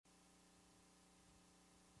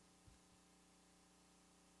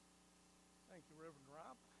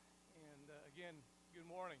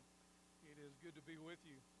morning. It is good to be with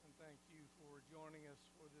you, and thank you for joining us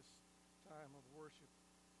for this time of worship.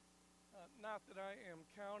 Not that I am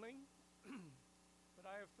counting, but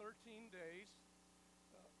I have 13 days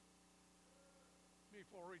uh,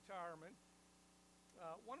 before retirement.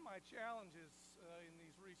 One of my challenges in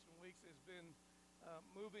these recent weeks has been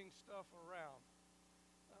moving stuff around.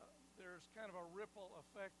 There's kind of a ripple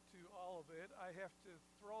effect to all of it. I have to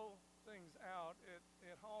throw things out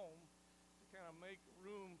at home to kind of make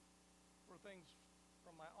room for things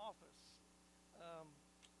from my office.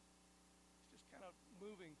 It's just kind of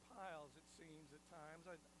moving piles, it seems, at times.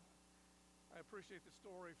 I appreciate the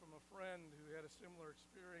story from a friend who had a similar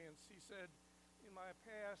experience. He said, in my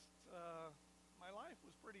past, my life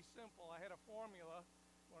was pretty simple. I had a formula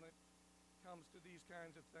when it comes to these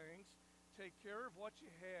kinds of things. Take care of what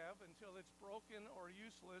you have until it's broken or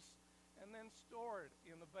useless, and then store it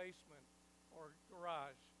in the basement or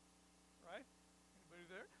garage. Right? Anybody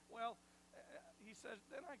there? Well, he says,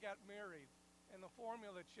 then I got married, and the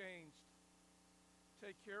formula changed.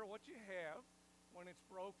 Take care of what you have. When it's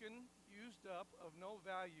broken, used up, of no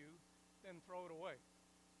value, then throw it away.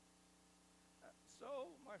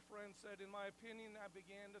 So, my friend said, in my opinion, I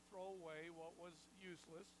began to throw away what was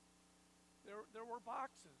useless. There were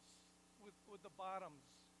boxes with the bottoms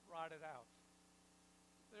rotted out.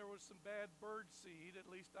 There was some bad bird seed, at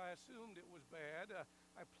least I assumed it was bad.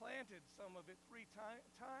 I planted some of it three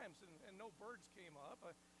times, and no birds came up.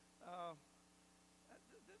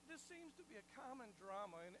 This seems to be a common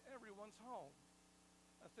drama in everyone's home.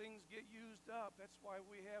 Things get used up. That's why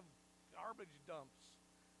we have garbage dumps.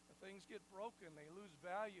 Things get broken. They lose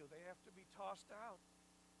value. They have to be tossed out.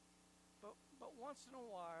 But once in a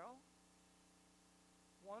while,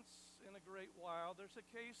 once in a great while, there's a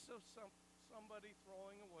case of somebody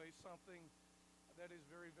throwing away something that is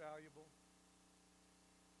very valuable.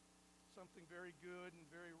 Something very good and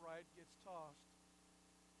very right gets tossed.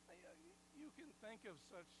 You can think of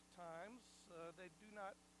such times. They do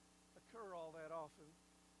not occur all that often.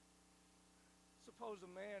 Suppose a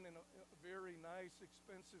man in a very nice,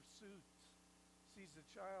 expensive suit sees a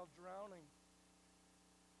child drowning.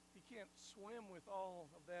 He can't swim with all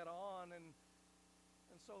of that on, and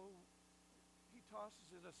so he tosses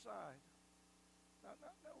it aside. Now,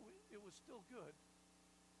 it was still good,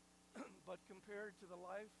 but compared to the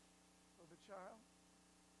life of the child,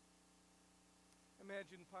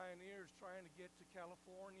 imagine pioneers trying to get to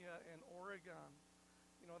California and Oregon.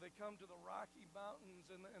 You know, they come to the Rocky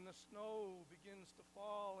Mountains, and the snow begins to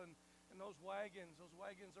fall, and those wagons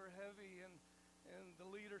are heavy, and the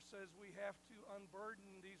leader says we have to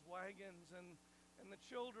unburden these wagons, and the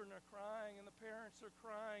children are crying, and the parents are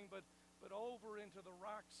crying, but over into the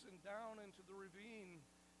rocks and down into the ravine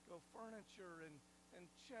go furniture and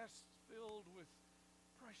chests filled with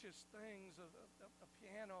precious things, a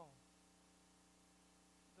piano.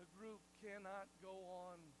 The group cannot go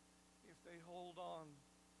on if they hold on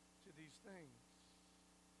to these things.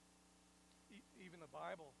 Even the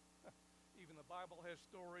Bible has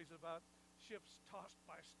stories about ships tossed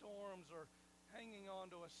by storms or hanging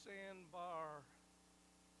onto a sandbar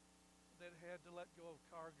that had to let go of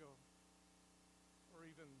cargo, or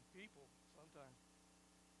even people sometimes.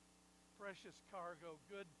 Precious cargo,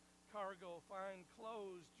 good cargo, fine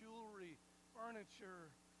clothes, jewelry,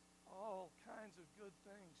 furniture, all kinds of good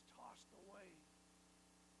things tossed away.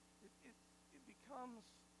 It becomes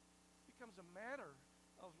a matter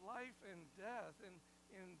of life and death, and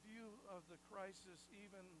in view of the crisis,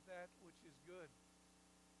 even that which is good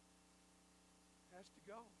has to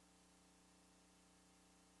go.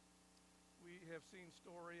 We have seen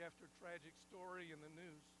story after tragic story in the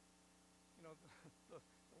news. You know, the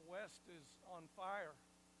West is on fire,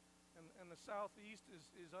 and the Southeast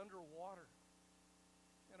is underwater.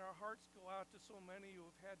 And our hearts go out to so many who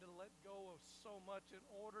have had to let go of so much in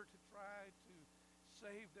order to try to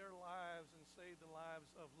save their lives and save the lives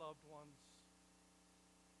of loved ones.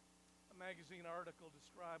 A magazine article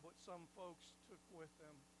described what some folks took with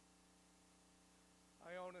them.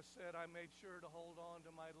 Iona said, I made sure to hold on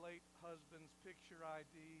to my late husband's picture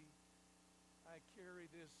ID. I carry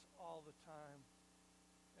this all the time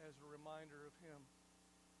as a reminder of him.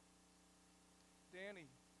 Danny,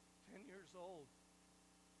 10 years old,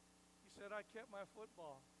 he said, I kept my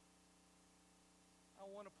football. I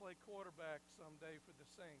want to play quarterback someday for the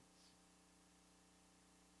Saints.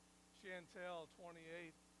 Chantel,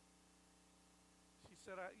 28, she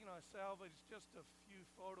said, I salvaged just a few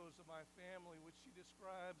photos of my family, which she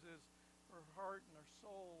describes as her heart and her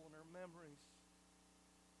soul and her memories.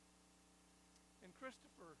 And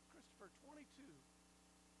Christopher, 22,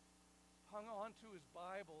 hung on to his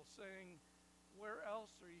Bible saying, where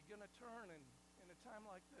else are you going to turn in in a time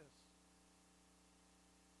like this,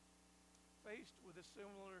 faced with a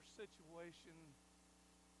similar situation,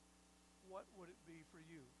 what would it be for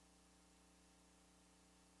you?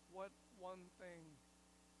 What one thing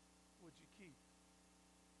would you keep?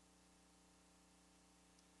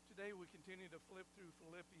 Today we continue to flip through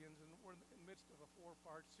Philippians, and we're in the midst of a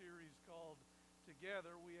four-part series called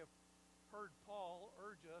Together. We have heard Paul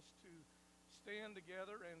urge us to stand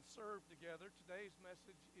together and serve together. Today's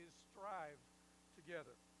message is strive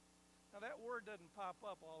together. Now that word doesn't pop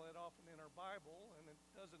up all that often in our Bible, and it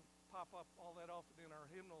doesn't pop up all that often in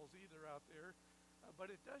our hymnals either out there,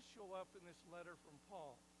 but it does show up in this letter from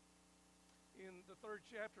Paul. In the 3rd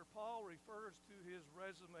chapter, Paul refers to his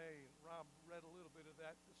resume. Rob read a little bit of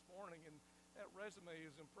that this morning, and that resume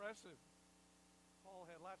is impressive.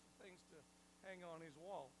 Paul had lots of things to hang on his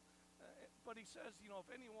wall. But he says, if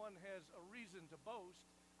anyone has a reason to boast,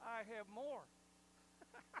 I have more.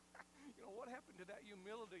 What happened to that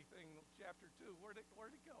humility thing in chapter 2? Where'd it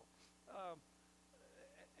go?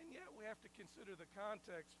 And yet we have to consider the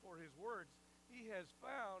context for his words. He has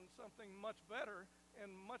found something much better and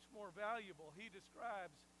much more valuable. He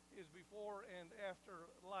describes his before and after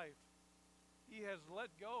life. He has let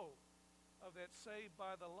go of that saved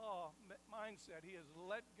by the law mindset. He has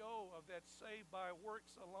let go of that saved by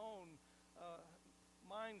works alone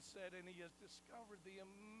mindset, and he has discovered the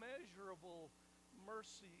immeasurable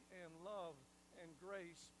mercy and love and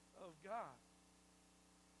grace of God.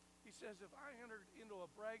 He says, if I entered into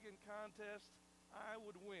a bragging contest, I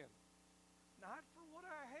would win. Not for what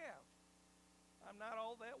I have. I'm not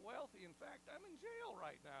all that wealthy. In fact, I'm in jail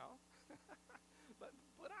right now.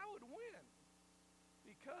 but I would win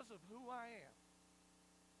because of who I am.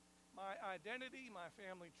 My identity, my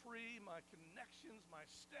family tree, my connections, my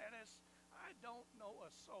status. I don't know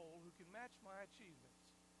a soul who can match my achievements.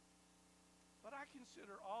 But I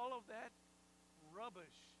consider all of that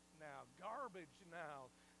rubbish now, garbage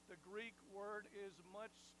now. The Greek word is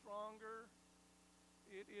much stronger.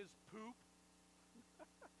 It is poop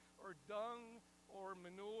or dung or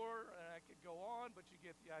manure, and I could go on, but you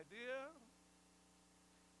get the idea.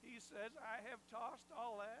 He says, I have tossed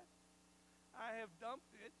all that. I have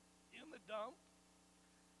dumped it in the dump.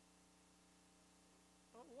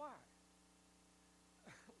 But why?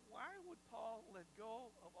 Why would Paul let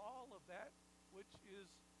go of all of that which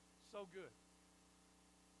is so good?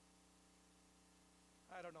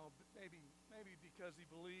 I don't know, but maybe because he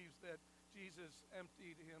believes that Jesus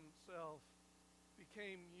emptied himself,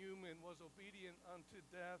 became human, was obedient unto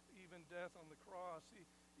death, even death on the cross.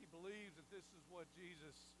 He believes that this is what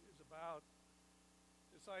Jesus is about.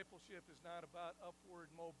 Discipleship is not about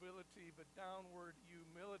upward mobility, but downward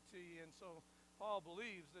humility. And so Paul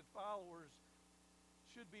believes that followers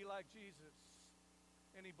should be like Jesus.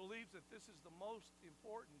 And he believes that this is the most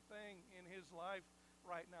important thing in his life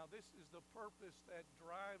right now. This is the purpose that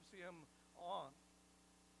drives him on.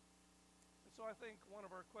 And so I think one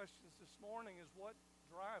of our questions this morning is, what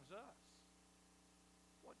drives us?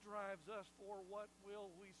 What drives us? For what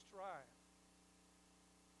will we strive?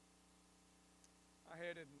 I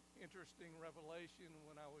had an interesting revelation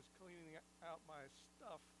when I was cleaning out my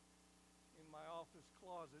stuff in my office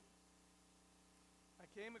closet. I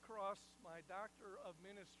came across my Doctor of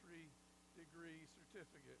Ministry degree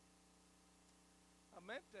certificate. I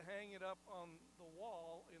meant to hang it up on the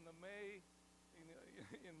wall in May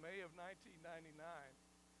of 1999.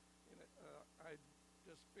 I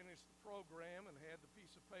just finished the program and had the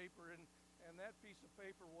piece of paper, and that piece of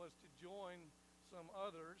paper was to join some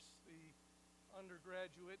others, the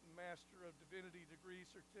undergraduate and Master of Divinity degree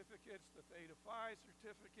certificates, the Theta Phi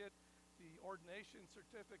certificate, the ordination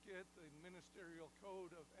certificate, the ministerial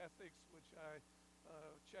code of ethics, which I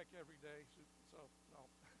check every day. So no.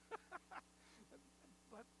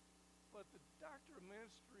 But the Doctor of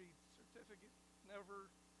Ministry certificate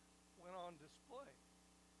never went on display.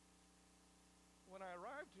 When I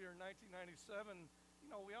arrived here in 1997,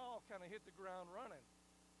 we all kind of hit the ground running.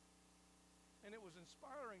 And it was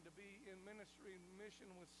inspiring to be in ministry and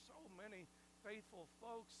mission with so many faithful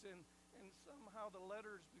folks, and somehow the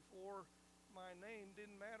letters before my name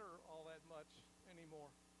didn't matter all that much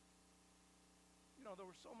anymore. There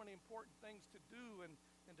were so many important things to do and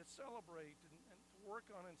to celebrate and to work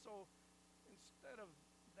on. And so instead of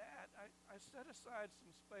that, I set aside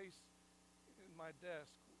some space in my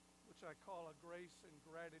desk, which I call a grace and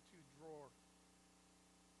gratitude drawer.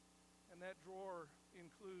 And that drawer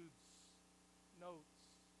includes notes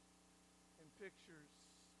and pictures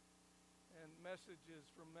and messages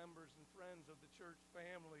from members and friends of the church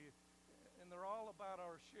family. And they're all about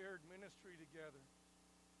our shared ministry together.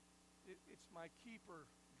 It's my keeper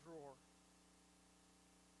drawer.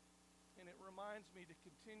 And it reminds me to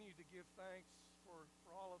continue to give thanks for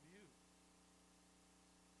all of you.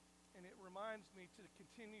 And it reminds me to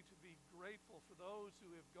continue to be grateful for those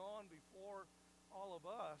who have gone before all of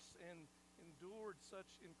us and endured such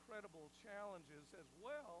incredible challenges, as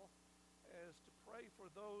well as to pray for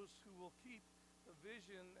those who will keep the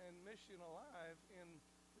vision and mission alive in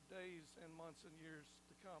the days and months and years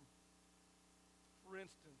to come. For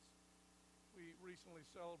instance, we recently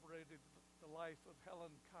celebrated the life of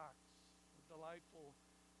Helen Cox, a delightful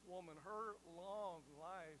woman. Her long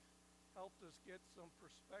life helped us get some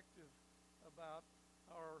perspective about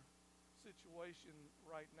our situation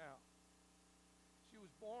right now. She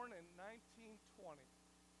was born in 1920.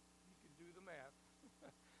 You can do the math.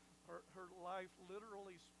 Her life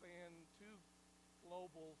literally spanned two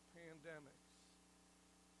global pandemics.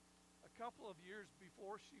 A couple of years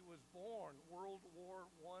before she was born, World War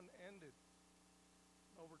I ended.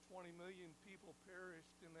 Over 20 million people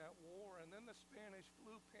perished in that war. And then the Spanish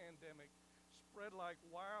flu pandemic spread like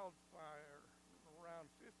wildfire. Around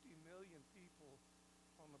 50 million people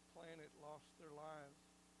on the planet lost their lives.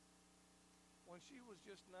 When she was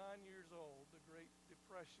just 9 years old, the Great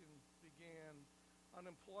Depression began.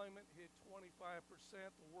 Unemployment hit 25%.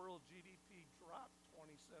 The world GDP dropped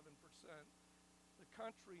 27%. The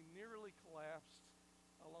country nearly collapsed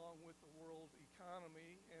along with the world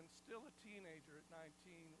economy, and still a teenager at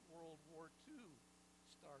 19, World War II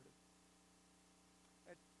started.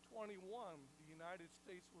 At 21, the United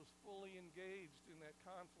States was fully engaged in that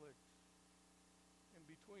conflict. And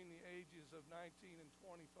between the ages of 19 and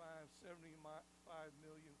 25, 75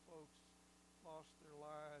 million folks lost their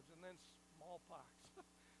lives. And then smallpox.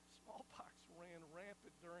 Smallpox ran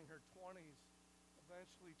rampant during her 20s,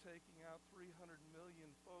 eventually taking out 300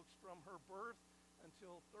 million folks. From her birth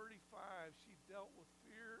until 35, she dealt with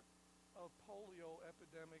fear of polio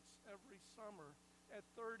epidemics every summer. At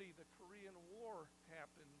 30, the Korean War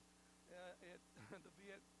happened. The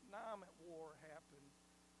Vietnam War happened.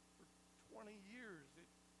 For 20 years it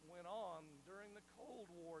went on. During the Cold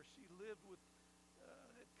War, she lived with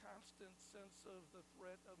a constant sense of the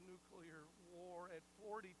threat of nuclear war. At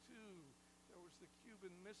 42, there was the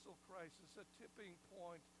Cuban Missile Crisis, a tipping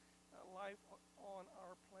point. Life on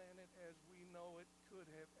our planet as we know it could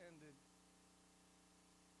have ended.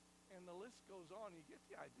 And the list goes on. You get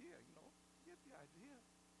the idea, You get the idea.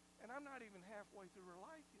 And I'm not even halfway through her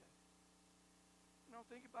life yet.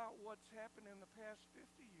 Think about what's happened in the past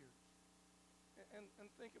 50 years. And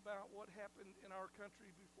think about what happened in our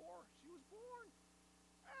country before she was born.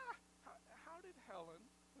 How did Helen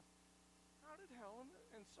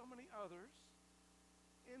and so many others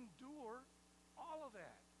endure all of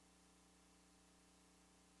that?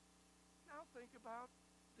 Now think about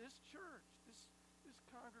this church, this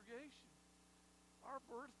congregation. Our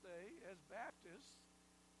birthday as Baptists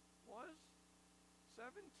was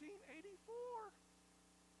 1784.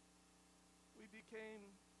 We became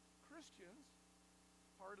Christians,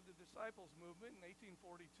 part of the Disciples movement in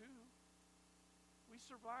 1842. We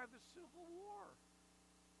survived the Civil War.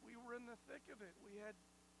 We were in the thick of it. We had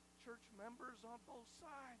church members on both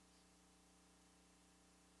sides.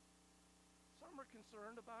 Some are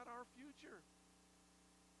concerned about our future.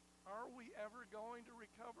 Are we ever going to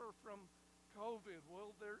recover from COVID?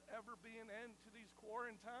 Will there ever be an end to these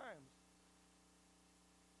quarantines?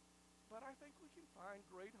 But I think we can find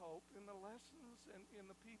great hope in the lessons and in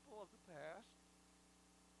the people of the past,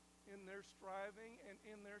 in their striving and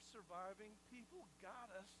in their surviving. People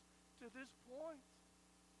got us to this point.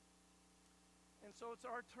 And so it's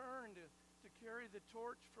our turn to carry the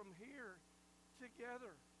torch from here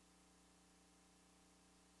together.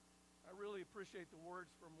 I really appreciate the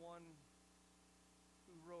words from one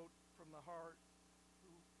who wrote from the heart,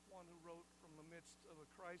 one who wrote from the midst of a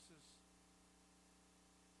crisis.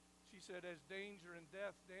 She said, as danger and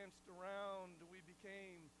death danced around, we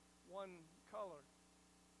became one color.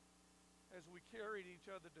 As we carried each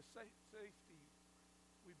other to safety,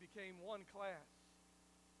 we became one class.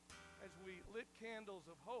 As we lit candles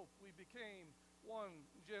of hope, we became one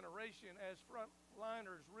generation. As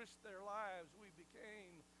frontliners risked their lives, we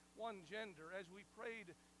became one gender. As we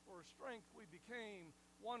prayed for strength, we became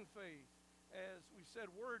one faith. As we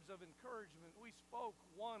said words of encouragement, we spoke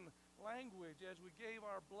one language. As we gave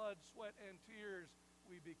our blood, sweat, and tears,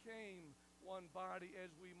 we became one body.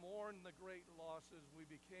 As we mourned the great losses, we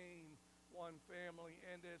became one family.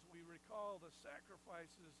 And as we recall the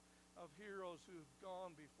sacrifices of heroes who've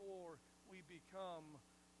gone before, we become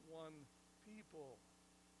one people.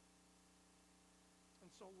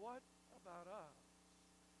 And so what about us?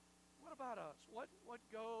 What about us? What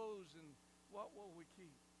goes and what will we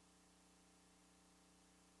keep?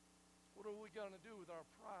 What are we going to do with our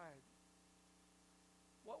pride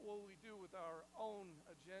What will we do with our own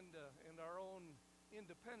agenda and our own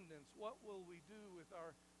independence? What will we do with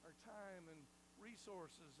our time and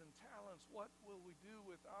resources and talents? What will we do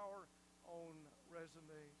with our own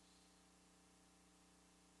resumes?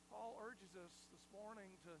 Paul urges us this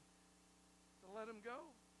morning to let him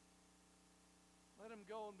go. Let him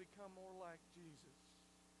go and become more like Jesus.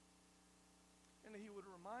 And he would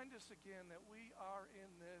remind us again that we are in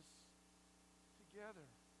this together.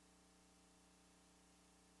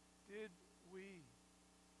 Did we,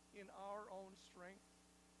 in our own strength,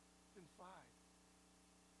 confide?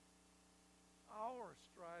 Our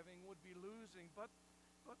striving would be losing, but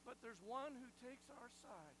there's one who takes our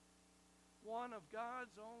side, one of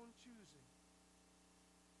God's own choosing.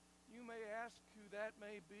 You may ask who that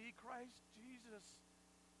may be. Christ Jesus,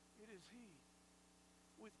 it is he,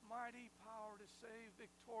 with mighty power to save,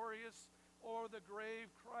 victorious o'er the grave.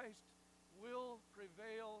 Christ will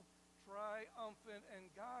prevail, triumphant, and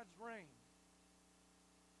God's reign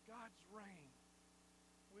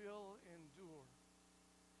will endure